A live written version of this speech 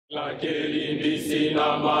The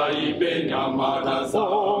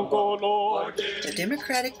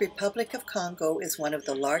Democratic Republic of Congo is one of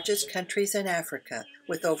the largest countries in Africa,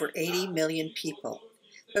 with over 80 million people.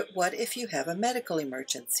 But what if you have a medical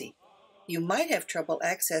emergency? You might have trouble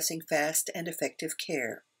accessing fast and effective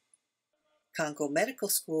care. Congo medical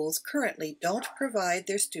schools currently don't provide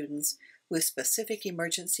their students with specific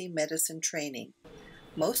emergency medicine training.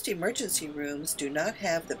 Most emergency rooms do not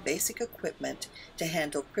have the basic equipment to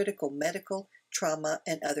handle critical medical, trauma,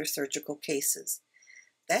 and other surgical cases.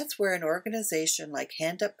 That's where an organization like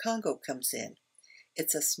HandUp Congo comes in.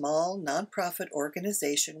 It's a small, nonprofit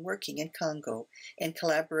organization working in Congo in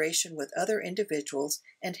collaboration with other individuals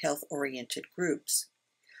and health-oriented groups.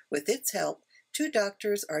 With its help, 2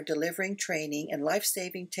 doctors are delivering training and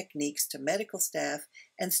life-saving techniques to medical staff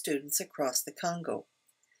and students across the Congo.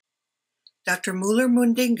 Dr. Muller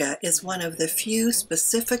Mundenga is one of the few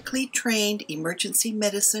specifically trained emergency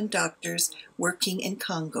medicine doctors working in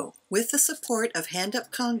Congo. With the support of HandUp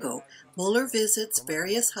Congo, Muller visits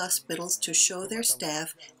various hospitals to show their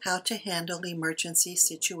staff how to handle emergency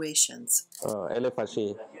situations. Elle est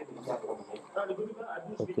fâchée.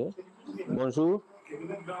 Okay. Bonjour.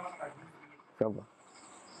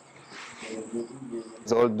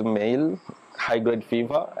 It's old male, high-grade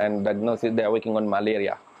fever, and diagnosis they are working on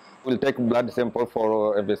malaria. We'll take blood sample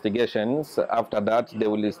for investigations. After that, they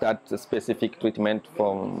will start specific treatment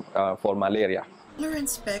for malaria. Muller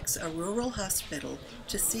inspects a rural hospital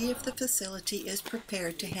to see if the facility is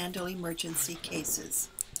prepared to handle emergency cases.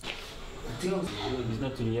 It's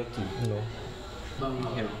not reactive. No.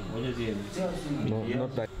 No,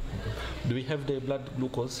 not that. Do we have the blood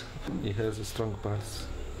glucose? He has a strong pulse.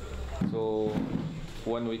 So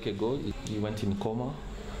 1 week ago, he went in coma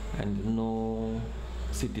and no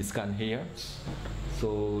CT scan here.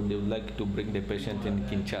 So they would like to bring the patient in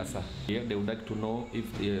Kinshasa. Here they would like to know if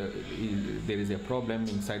there is a problem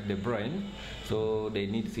inside the brain. So they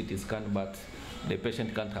need CT scan, but the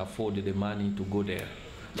patient can't afford the money to go there.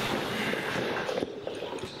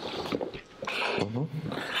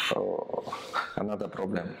 Another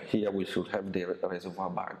problem here, we should have the reservoir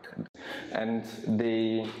bag, and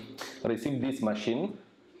they receive this machine,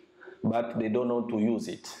 but they don't know to use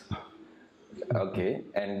it. Okay,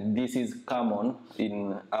 and this is common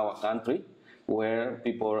in our country, where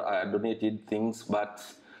people are donated things, but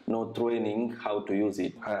no training how to use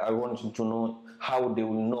it. I want you to know how they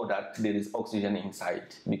will know that there is oxygen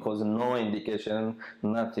inside, because no indication,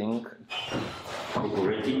 nothing.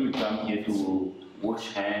 Operating, you come here to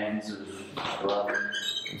wash hands, rub.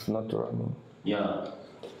 It's not running. Yeah.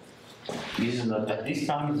 This is not, at this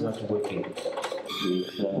time it's not working.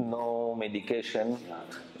 No medication,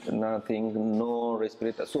 nothing, no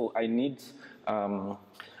respirator. So I need to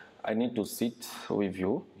sit with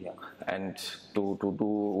you and to do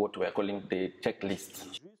what we are calling the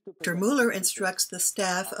checklist. Dr. Muller instructs the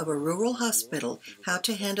staff of a rural hospital how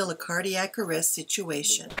to handle a cardiac arrest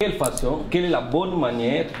situation. Quelle est la bonne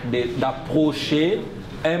manière d'approcher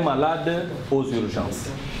un malade aux urgences?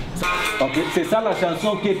 Okay. C'est ça la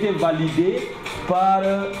chanson qui a été validée par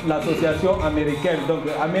l'association américaine, donc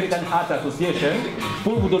American Heart Association,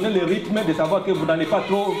 pour vous donner le rythme de savoir que vous n'allez pas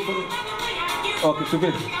trop... Ok,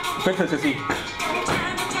 super. Faites ceci.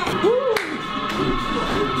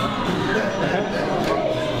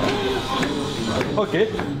 Ok.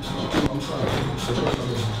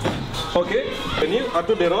 Ok. Venir, à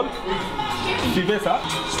tour de rôle. Suivez ça.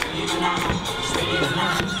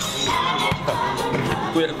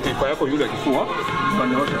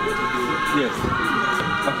 Yes.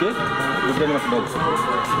 Ok. Vous prenez maintenant.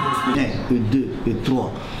 1, 2 et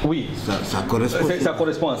 3. Oui. Ça correspond. Ça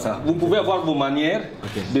correspond à ça. Vous pouvez avoir vos manières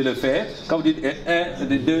de le faire. Quand vous dites 1,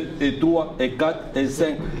 2 et 3 et 4 et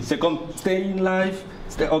 5, c'est comme stay in life.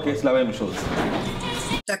 Ok, c'est la même chose.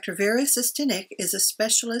 Dr. Vera Sistenich is a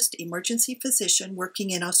specialist emergency physician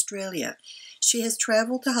working in Australia. She has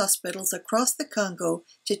traveled to hospitals across the Congo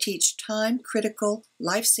to teach time-critical,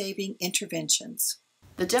 life-saving interventions.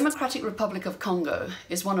 The Democratic Republic of Congo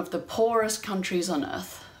is one of the poorest countries on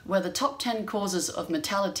earth, where the top 10 causes of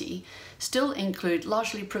mortality still include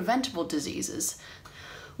largely preventable diseases.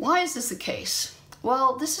 Why is this the case?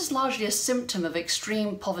 Well, this is largely a symptom of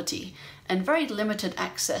extreme poverty and very limited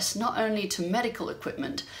access not only to medical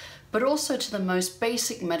equipment, but also to the most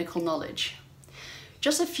basic medical knowledge.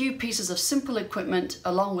 Just a few pieces of simple equipment,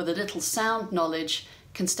 along with a little sound knowledge,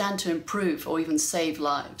 can stand to improve or even save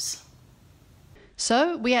lives.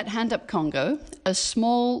 So we at HandUp Congo, a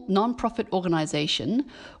small non-profit organization,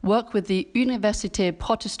 work with the Universite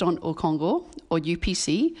Protestante au Congo, or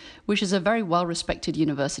UPC, which is a very well-respected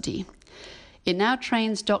university. It now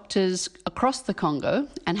trains doctors across the Congo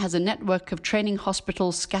and has a network of training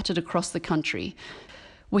hospitals scattered across the country.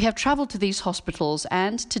 We have travelled to these hospitals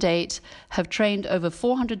and, to date, have trained over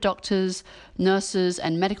 400 doctors, nurses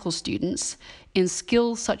and medical students in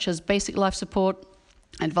skills such as basic life support,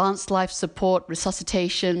 advanced life support,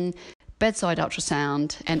 resuscitation, bedside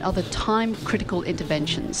ultrasound, and other time-critical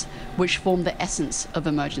interventions, which form the essence of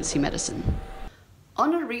emergency medicine.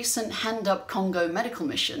 On a recent HandUp Congo medical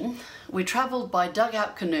mission, we travelled by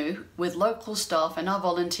dugout canoe with local staff and our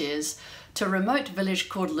volunteers to a remote village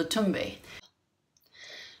called Lutumbe.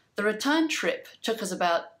 The return trip took us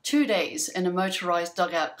about 2 days in a motorised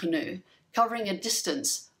dugout canoe, covering a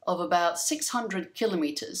distance of about 600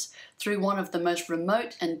 kilometres through one of the most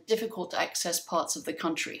remote and difficult to access parts of the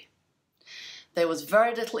country. There was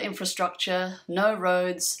very little infrastructure, no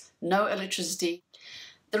roads, no electricity.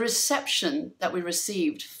 The reception that we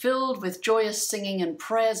received, filled with joyous singing and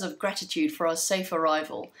prayers of gratitude for our safe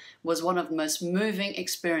arrival, was one of the most moving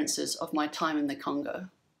experiences of my time in the Congo.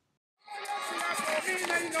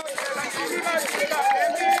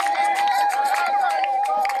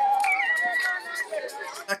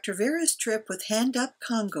 Dr. Vera's trip with HandUp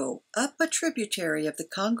Congo, up a tributary of the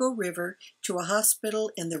Congo River to a hospital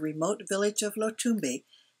in the remote village of Lutumbe,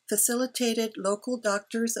 facilitated local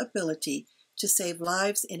doctors' ability to save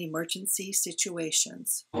lives in emergency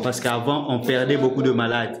situations. Parce qu'avant, on perdait beaucoup de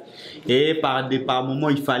malades. Et par moments,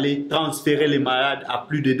 il fallait transférer les malades à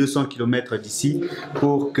plus de 200 km d'ici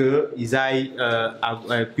pour qu'ils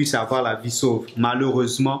puissent avoir la vie sauve.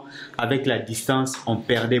 Malheureusement, avec la distance, on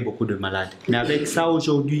perdait beaucoup de malades. Mais avec ça,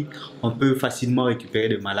 aujourd'hui, on peut facilement récupérer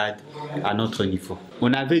des malades à notre niveau.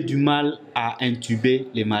 On avait du mal à intuber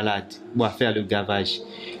les malades ou à faire le gavage.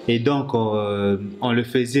 Et donc, on le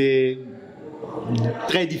faisait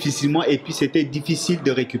très difficilement et puis c'était difficile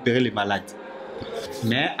de récupérer les malades.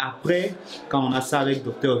 Mais après, quand on a ça avec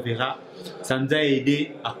Dr Vera, ça nous a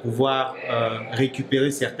aidé à pouvoir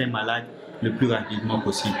récupérer certains malades le plus rapidement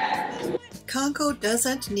possible. Congo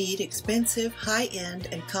doesn't need expensive, high-end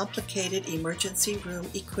and complicated emergency room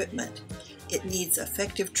equipment. It needs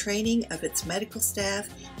effective training of its medical staff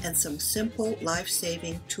and some simple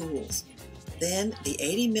life-saving tools. Then the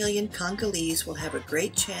 80 million Congolese will have a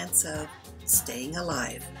great chance of staying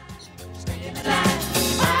alive.